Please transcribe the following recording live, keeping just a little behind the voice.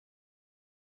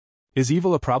Is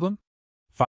evil a problem?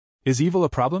 Is evil a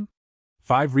problem?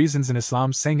 5 reasons in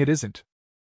Islam saying it isn't.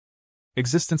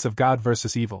 Existence of God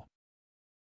versus evil.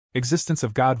 Existence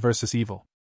of God versus evil.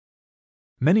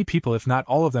 Many people, if not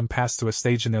all of them, pass through a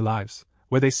stage in their lives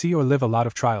where they see or live a lot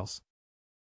of trials.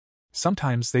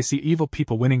 Sometimes they see evil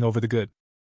people winning over the good.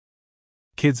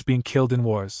 Kids being killed in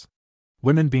wars.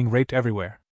 Women being raped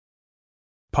everywhere.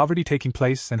 Poverty taking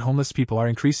place and homeless people are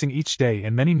increasing each day,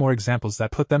 and many more examples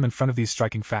that put them in front of these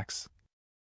striking facts.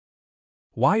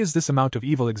 Why is this amount of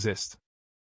evil exist?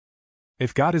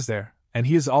 If God is there, and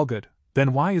He is all good,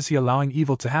 then why is He allowing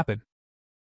evil to happen?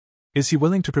 Is He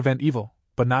willing to prevent evil,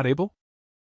 but not able?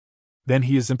 Then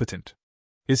He is impotent.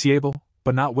 Is He able,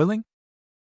 but not willing?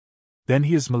 Then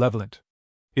He is malevolent.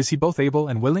 Is He both able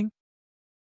and willing?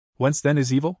 Whence then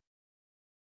is evil?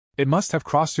 It must have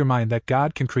crossed your mind that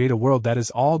God can create a world that is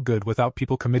all good without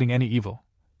people committing any evil,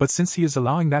 but since He is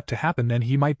allowing that to happen, then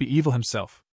He might be evil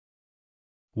Himself.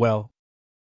 Well,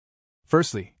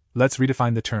 firstly, let's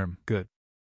redefine the term good.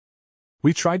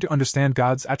 We tried to understand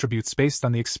God's attributes based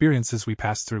on the experiences we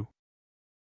pass through.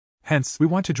 Hence, we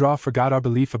want to draw for God our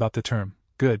belief about the term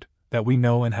good that we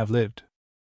know and have lived.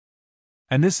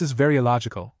 And this is very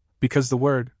illogical, because the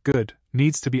word good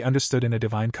needs to be understood in a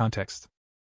divine context.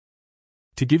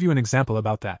 To give you an example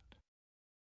about that,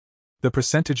 the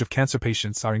percentage of cancer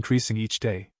patients are increasing each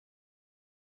day.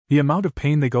 The amount of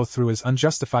pain they go through is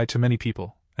unjustified to many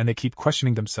people, and they keep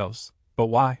questioning themselves, but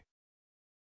why?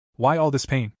 Why all this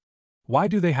pain? Why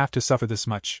do they have to suffer this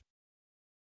much?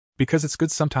 Because it's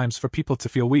good sometimes for people to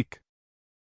feel weak.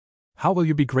 How will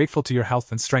you be grateful to your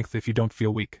health and strength if you don't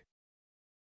feel weak?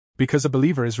 Because a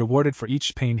believer is rewarded for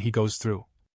each pain he goes through.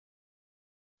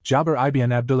 Jabir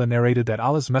ibn Abdullah narrated that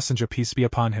Allah's Messenger, peace be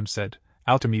upon him, said,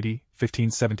 Al-Tirmidhi,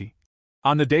 1570,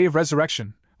 on the day of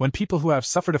resurrection, when people who have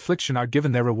suffered affliction are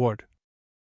given their reward,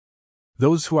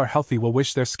 those who are healthy will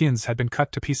wish their skins had been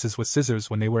cut to pieces with scissors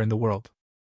when they were in the world.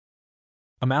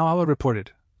 Allah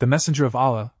reported, the Messenger of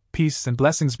Allah, peace and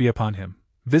blessings be upon him,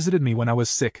 visited me when I was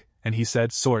sick, and he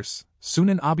said, source,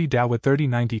 Sunan Abi Dawud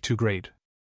 3092 grade.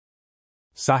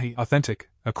 Sahih, authentic,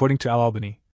 according to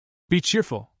Al-Albani. Be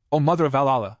cheerful, O mother of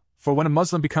Allah, for when a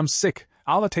Muslim becomes sick,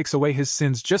 Allah takes away his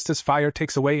sins just as fire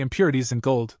takes away impurities in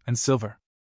gold and silver.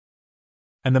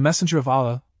 And the Messenger of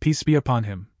Allah, peace be upon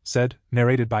him, said,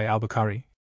 narrated by Al-Bukhari,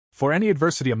 for any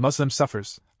adversity a Muslim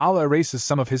suffers, Allah erases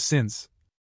some of his sins,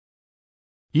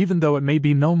 even though it may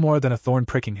be no more than a thorn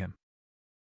pricking him.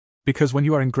 Because when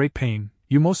you are in great pain,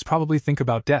 you most probably think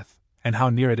about death, and how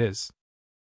near it is.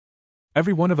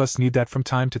 Every one of us need that from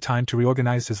time to time to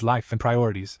reorganize his life and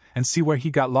priorities, and see where he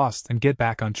got lost and get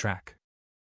back on track.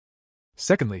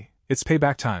 Secondly, it's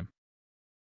payback time.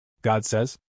 God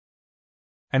says,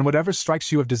 and whatever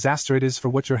strikes you of disaster, it is for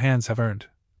what your hands have earned,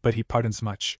 but He pardons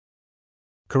much.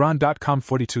 Quran.com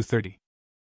 42:30.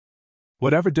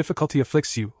 Whatever difficulty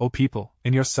afflicts you, O people,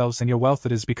 in yourselves and your wealth,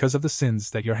 it is because of the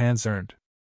sins that your hands earned.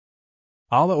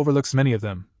 Allah overlooks many of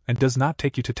them, and does not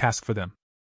take you to task for them.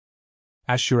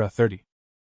 Ashura 30.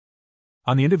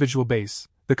 On the individual base,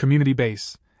 the community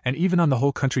base, and even on the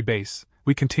whole country base,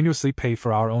 we continuously pay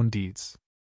for our own deeds.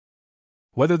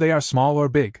 Whether they are small or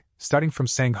big, starting from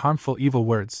saying harmful evil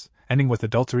words, ending with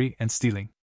adultery and stealing.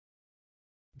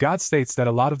 God states that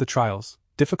a lot of the trials,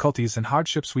 difficulties and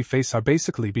hardships we face are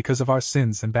basically because of our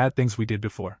sins and bad things we did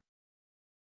before.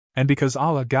 And because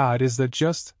Allah, God, is the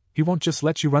just, He won't just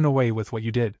let you run away with what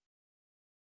you did.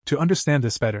 To understand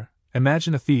this better,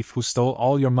 imagine a thief who stole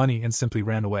all your money and simply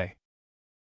ran away.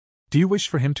 Do you wish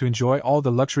for him to enjoy all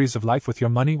the luxuries of life with your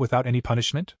money without any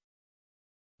punishment?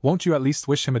 Won't you at least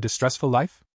wish him a distressful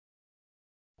life?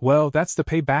 Well, that's the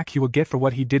payback he will get for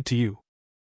what he did to you.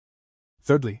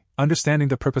 Thirdly, understanding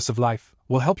the purpose of life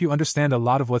will help you understand a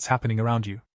lot of what's happening around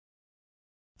you.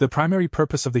 The primary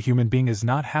purpose of the human being is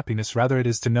not happiness, rather it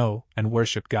is to know and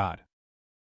worship God.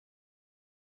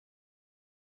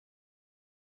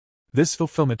 This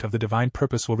fulfillment of the divine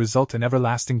purpose will result in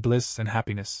everlasting bliss and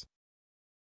happiness.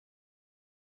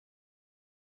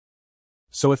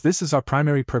 So if this is our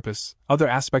primary purpose, other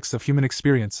aspects of human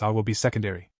experience will be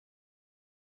secondary.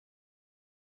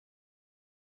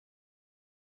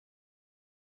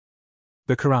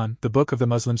 The Quran, the book of the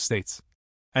Muslims, states,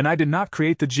 and I did not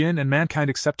create the jinn and mankind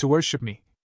except to worship me.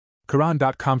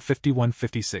 Quran.com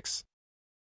 51-56.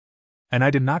 And I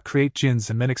did not create jinns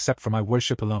and men except for my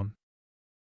worship alone.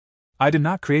 I did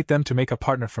not create them to make a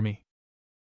partner for me.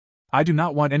 I do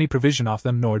not want any provision off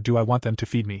them, nor do I want them to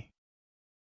feed me.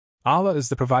 Allah is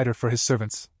the provider for His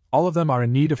servants, all of them are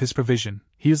in need of His provision,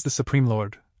 He is the Supreme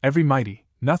Lord, every mighty,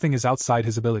 nothing is outside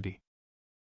His ability.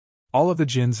 All of the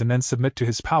jinns and men submit to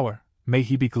His power, may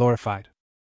He be glorified.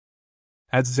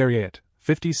 Az-Zariyat,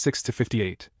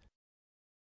 56-58.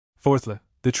 Fourthly,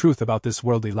 the truth about this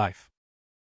worldly life.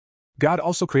 God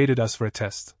also created us for a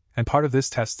test, and part of this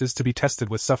test is to be tested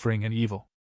with suffering and evil.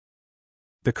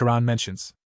 The Quran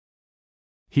mentions,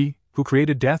 He, who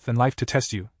created death and life to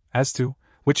test you, as to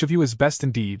which of you is best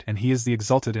in deed, and He is the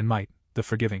exalted in might, the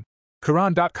forgiving.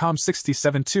 Quran.com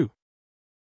 67-2.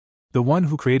 The one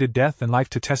who created death and life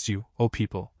to test you, O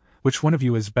people, which one of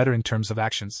you is better in terms of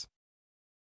actions.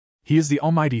 He is the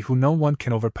Almighty who no one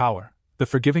can overpower, the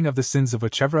forgiving of the sins of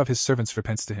whichever of His servants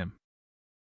repents to Him.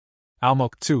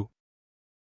 Al-Mulk 2.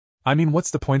 I mean, what's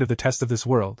the point of the test of this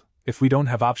world, if we don't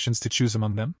have options to choose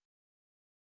among them?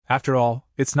 After all,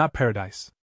 it's not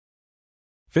paradise.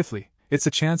 Fifthly, it's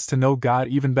a chance to know God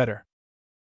even better.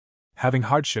 Having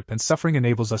hardship and suffering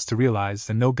enables us to realize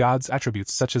and know God's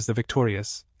attributes such as the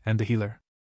victorious and the healer.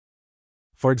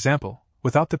 For example,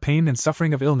 without the pain and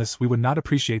suffering of illness we would not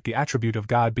appreciate the attribute of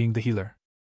God being the healer.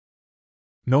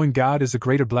 Knowing God is a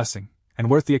greater blessing, and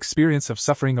worth the experience of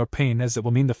suffering or pain, as it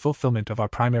will mean the fulfillment of our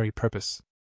primary purpose.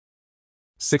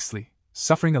 Sixthly,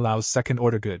 suffering allows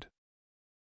second-order good.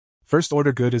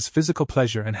 First-order good is physical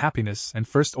pleasure and happiness, and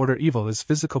first-order evil is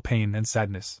physical pain and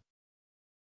sadness.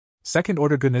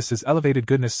 Second-order goodness is elevated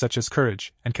goodness such as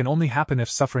courage, and can only happen if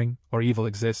suffering or evil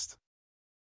exist.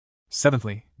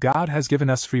 Seventhly, God has given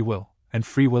us free will, and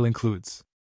free will includes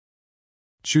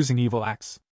choosing evil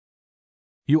acts.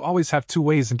 You always have two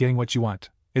ways in getting what you want,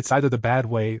 it's either the bad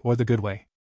way or the good way.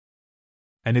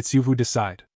 And it's you who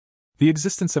decide. The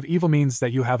existence of evil means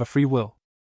that you have a free will.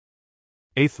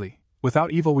 Eighthly,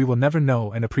 without evil we will never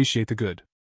know and appreciate the good.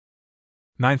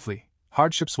 Ninthly,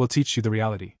 hardships will teach you the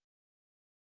reality.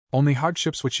 Only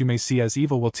hardships which you may see as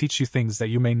evil will teach you things that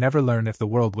you may never learn if the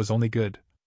world was only good.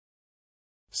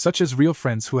 Such as real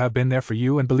friends who have been there for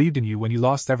you and believed in you when you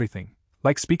lost everything,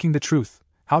 like speaking the truth,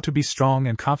 how to be strong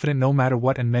and confident no matter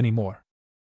what, and many more.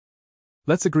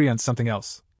 Let's agree on something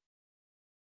else.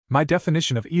 My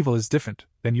definition of evil is different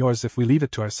than yours if we leave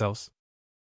it to ourselves.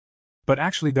 But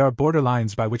actually there are border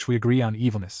lines by which we agree on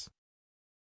evilness.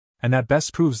 And that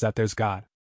best proves that there's God.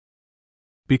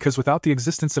 Because without the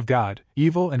existence of God,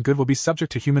 evil and good will be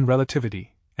subject to human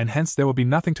relativity, and hence there will be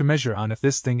nothing to measure on if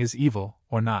this thing is evil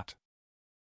or not.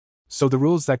 So the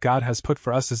rules that God has put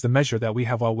for us is the measure that we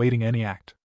have while weighting any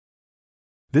act.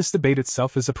 This debate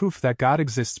itself is a proof that God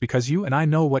exists because you and I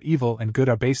know what evil and good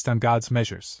are based on God's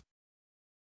measures.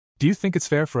 Do you think it's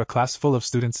fair for a class full of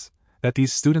students that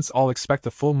these students all expect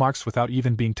the full marks without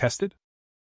even being tested?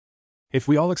 If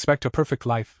we all expect a perfect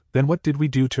life, then what did we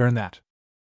do to earn that?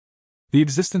 The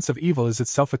existence of evil is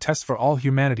itself a test for all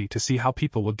humanity to see how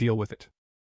people will deal with it.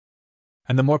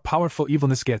 And the more powerful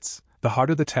evilness gets, the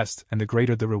harder the test and the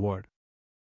greater the reward.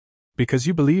 Because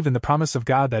you believe in the promise of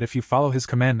God that if you follow His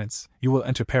commandments, you will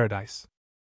enter paradise.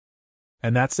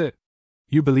 And that's it.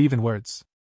 You believe in words.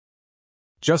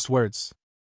 Just words.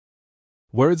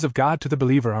 Words of God to the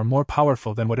believer are more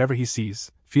powerful than whatever he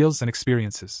sees, feels, and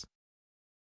experiences.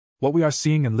 What we are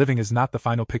seeing and living is not the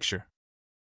final picture.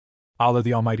 Allah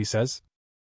the Almighty says,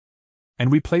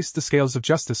 and we placed the scales of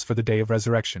justice for the day of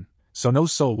resurrection, so no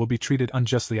soul will be treated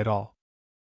unjustly at all.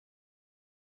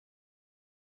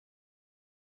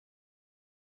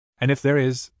 And if there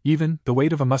is, even, the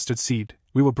weight of a mustard seed,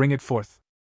 we will bring it forth.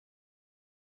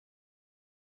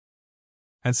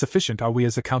 And sufficient are we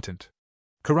as accountant.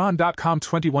 Quran.com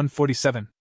 2147.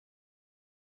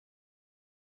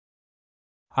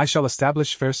 I shall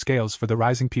establish fair scales for the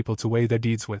rising people to weigh their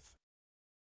deeds with.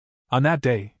 On that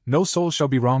day, no soul shall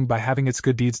be wronged by having its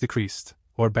good deeds decreased,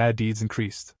 or bad deeds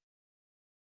increased.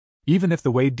 Even if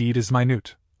the weighed deed is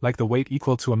minute, like the weight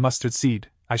equal to a mustard seed,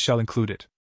 I shall include it.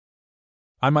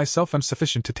 I myself am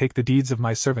sufficient to take the deeds of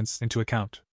my servants into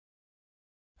account.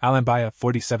 Al-Anbiya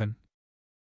 47.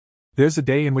 There's a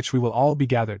day in which we will all be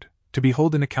gathered, to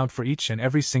behold an account for each and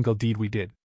every single deed we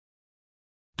did.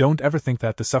 Don't ever think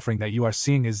that the suffering that you are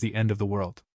seeing is the end of the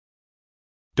world.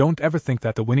 Don't ever think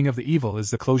that the winning of the evil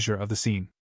is the closure of the scene.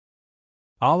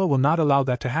 Allah will not allow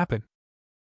that to happen.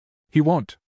 He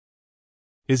won't.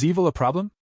 Is evil a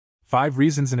problem? 5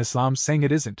 reasons in Islam saying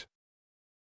it isn't.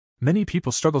 Many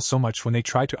people struggle so much when they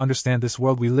try to understand this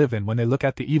world we live in when they look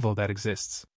at the evil that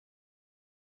exists.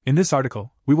 In this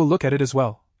article, we will look at it as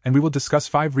well, and we will discuss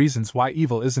 5 reasons why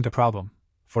evil isn't a problem,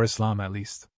 for Islam at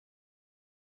least.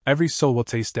 Every soul will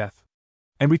taste death.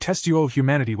 And we test you, O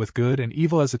humanity, with good and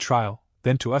evil as a trial,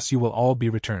 then to us you will all be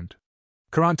returned.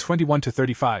 Quran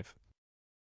 21-35.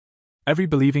 Every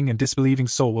believing and disbelieving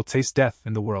soul will taste death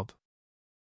in the world.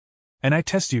 And I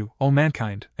test you, O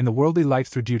mankind, in the worldly life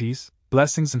through duties,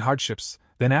 blessings and hardships,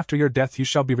 then after your death you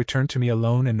shall be returned to me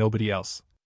alone and nobody else.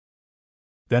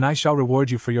 Then I shall reward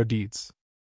you for your deeds.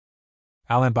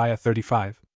 Al-Anbiya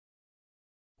 35.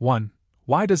 1.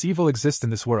 Why does evil exist in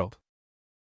this world?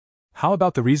 How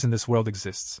about the reason this world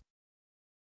exists?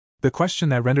 The question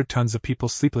that rendered tons of people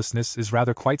sleeplessness is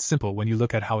rather quite simple when you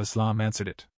look at how Islam answered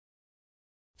it.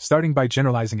 Starting by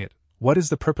generalizing it, what is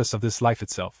the purpose of this life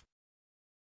itself?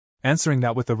 Answering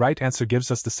that with the right answer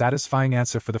gives us the satisfying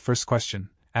answer for the first question,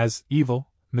 as evil,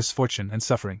 misfortune and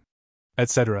suffering,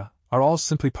 etc., are all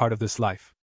simply part of this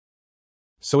life.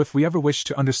 So if we ever wish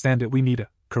to understand it, we need a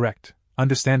correct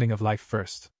understanding of life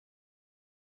first.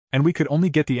 And we could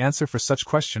only get the answer for such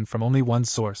question from only one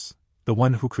source, the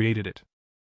one who created it.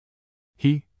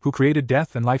 He, who created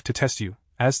death and life to test you,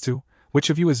 as to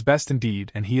which of you is best in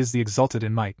deed, and he is the exalted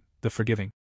in might, the forgiving.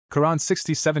 Quran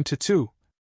 67-2.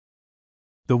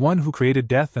 The one who created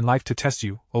death and life to test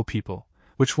you, O people,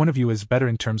 which one of you is better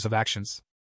in terms of actions?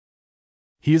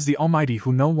 He is the Almighty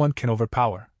who no one can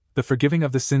overpower, the forgiving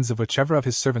of the sins of whichever of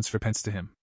his servants repents to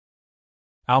him.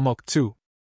 Al-Mulk 2.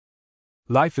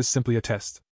 Life is simply a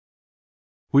test.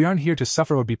 We aren't here to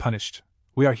suffer or be punished,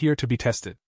 we are here to be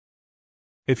tested.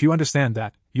 If you understand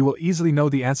that, you will easily know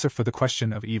the answer for the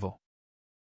question of evil.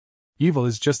 Evil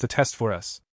is just a test for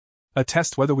us. A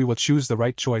test whether we will choose the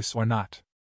right choice or not.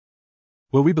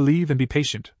 Will we believe and be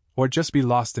patient, or just be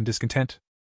lost and discontent?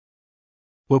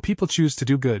 Will people choose to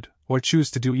do good, or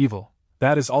choose to do evil?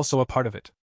 That is also a part of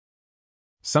it.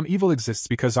 Some evil exists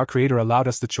because our Creator allowed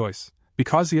us the choice,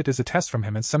 because it is a test from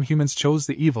Him, and some humans chose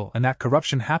the evil, and that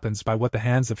corruption happens by what the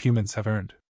hands of humans have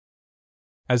earned.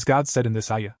 As God said in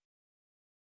this ayah,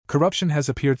 corruption has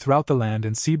appeared throughout the land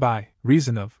and sea by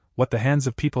reason of what the hands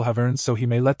of people have earned, so He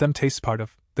may let them taste part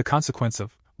of the consequence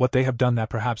of what they have done, that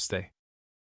perhaps they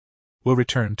will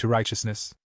return to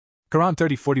righteousness. Quran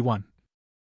 30:41.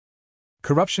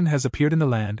 Corruption has appeared in the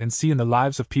land and sea in the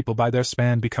lives of people by their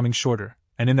span becoming shorter,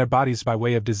 and in their bodies by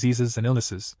way of diseases and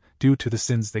illnesses, due to the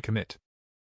sins they commit.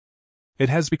 It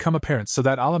has become apparent so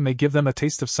that Allah may give them a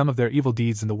taste of some of their evil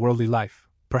deeds in the worldly life,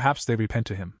 perhaps they repent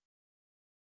to Him.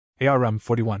 Ar-Rum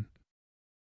 41.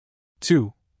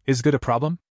 2. Is good a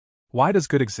problem? Why does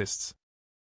good exist?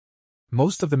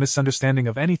 Most of the misunderstanding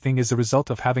of anything is a result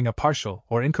of having a partial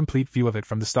or incomplete view of it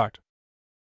from the start.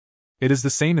 It is the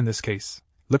same in this case,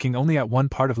 looking only at one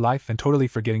part of life and totally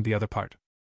forgetting the other part.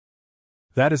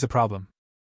 That is a problem.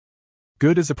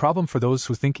 Good is a problem for those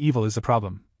who think evil is a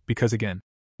problem, because again,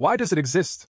 why does it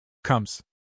exist? Comes.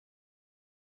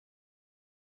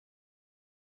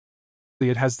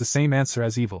 It has the same answer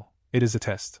as evil, it is a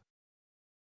test.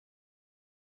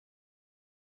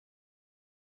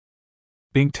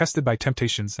 Being tested by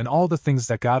temptations and all the things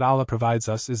that God Allah provides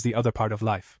us is the other part of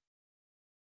life.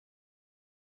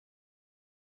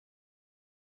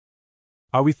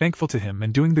 Are we thankful to Him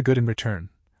and doing the good in return,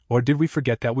 or did we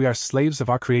forget that we are slaves of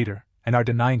our Creator and are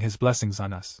denying His blessings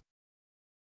on us?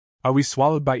 Are we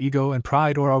swallowed by ego and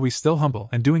pride, or are we still humble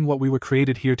and doing what we were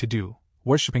created here to do,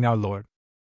 worshipping our Lord?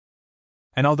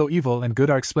 And although evil and good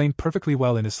are explained perfectly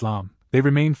well in Islam, they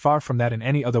remain far from that in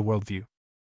any other worldview.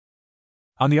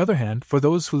 On the other hand, for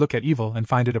those who look at evil and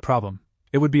find it a problem,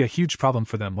 it would be a huge problem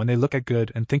for them when they look at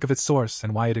good and think of its source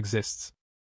and why it exists.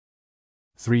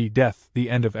 3. Death, the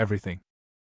end of everything.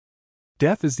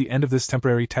 Death is the end of this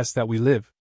temporary test that we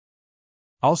live.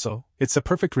 Also, it's a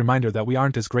perfect reminder that we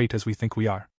aren't as great as we think we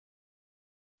are.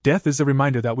 Death is a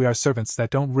reminder that we are servants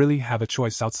that don't really have a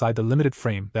choice outside the limited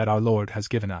frame that our Lord has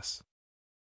given us.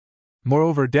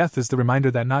 Moreover, death is the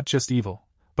reminder that not just evil,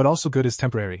 but also good is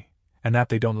temporary, and that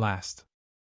they don't last.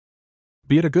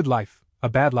 Be it a good life, a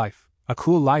bad life, a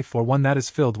cool life, or one that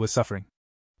is filled with suffering,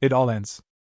 it all ends.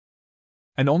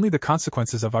 And only the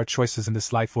consequences of our choices in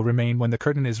this life will remain when the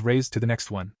curtain is raised to the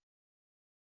next one.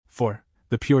 4.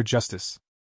 The pure justice.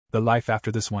 The life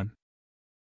after this one.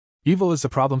 Evil is a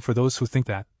problem for those who think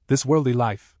that this worldly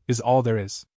life is all there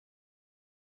is.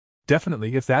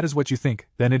 Definitely, if that is what you think,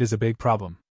 then it is a big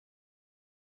problem.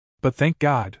 But thank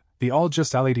God, the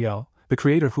all-just Al-Adl, the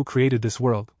Creator who created this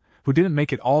world, who didn't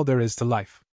make it all there is to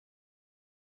life.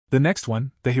 The next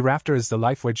one, the hereafter, is the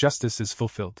life where justice is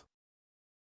fulfilled.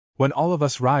 When all of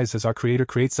us rise as our Creator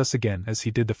creates us again as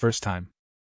He did the first time.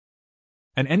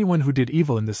 And anyone who did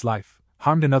evil in this life,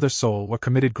 harmed another soul, or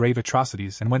committed grave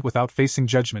atrocities and went without facing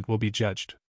judgment will be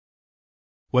judged.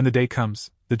 When the day comes,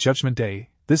 the judgment day,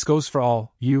 this goes for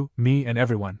all, you, me, and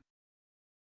everyone.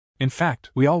 In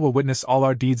fact, we all will witness all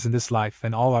our deeds in this life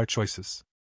and all our choices.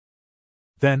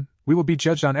 Then, we will be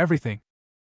judged on everything.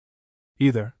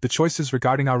 Either the choices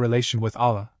regarding our relation with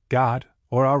Allah, God,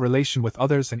 or our relation with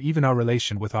others, and even our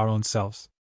relation with our own selves.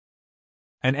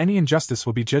 And any injustice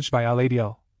will be judged by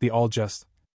Al-Adl, the all-just.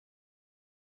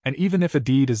 And even if a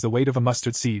deed is the weight of a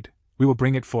mustard seed, we will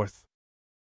bring it forth.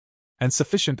 And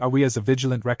sufficient are we as a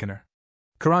vigilant reckoner.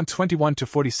 Quran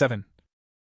 21-47.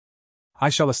 I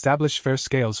shall establish fair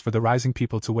scales for the rising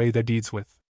people to weigh their deeds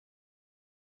with.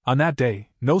 On that day,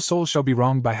 no soul shall be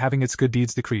wronged by having its good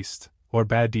deeds decreased, or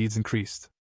bad deeds increased.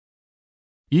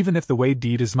 Even if the weighed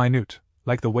deed is minute,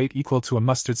 like the weight equal to a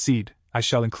mustard seed, I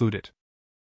shall include it.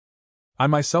 I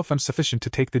myself am sufficient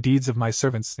to take the deeds of my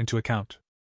servants into account.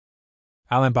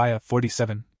 Al-Anbiya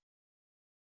 47.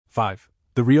 5.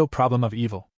 The real problem of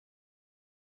evil.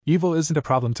 Evil isn't a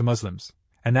problem to Muslims,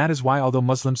 and that is why although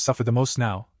Muslims suffer the most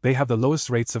now, they have the lowest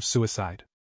rates of suicide.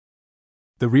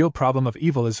 The real problem of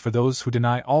evil is for those who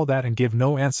deny all that and give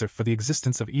no answer for the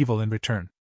existence of evil in return.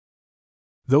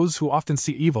 Those who often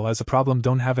see evil as a problem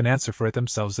don't have an answer for it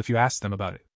themselves if you ask them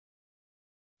about it.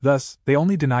 Thus, they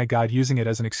only deny God using it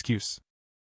as an excuse.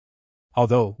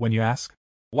 Although, when you ask,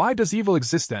 why does evil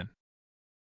exist then?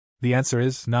 The answer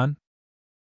is, none.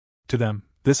 To them,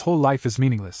 this whole life is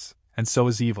meaningless, and so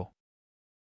is evil.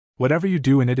 Whatever you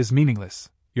do in it is meaningless,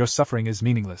 your suffering is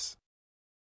meaningless.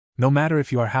 No matter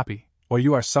if you are happy, or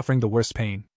you are suffering the worst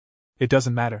pain. It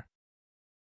doesn't matter.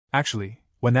 Actually,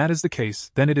 when that is the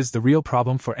case, then it is the real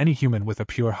problem for any human with a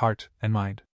pure heart and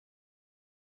mind.